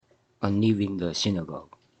On leaving the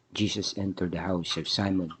synagogue, Jesus entered the house of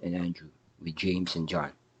Simon and Andrew with James and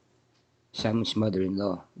John. Simon's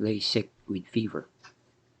mother-in-law lay sick with fever.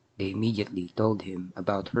 They immediately told him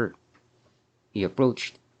about her. He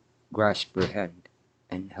approached, grasped her hand,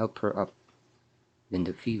 and helped her up. Then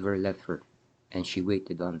the fever left her, and she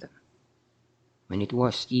waited on them. When it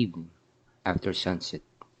was evening, after sunset,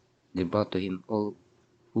 they brought to him all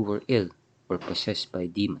who were ill or possessed by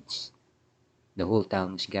demons. The whole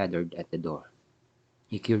town was gathered at the door.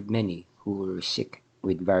 He cured many who were sick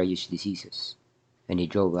with various diseases, and he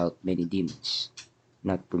drove out many demons,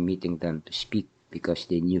 not permitting them to speak because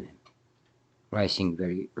they knew him. Rising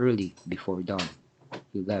very early before dawn,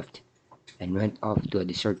 he left and went off to a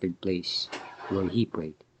deserted place where he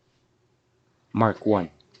prayed. Mark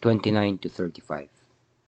 1:29 to 35.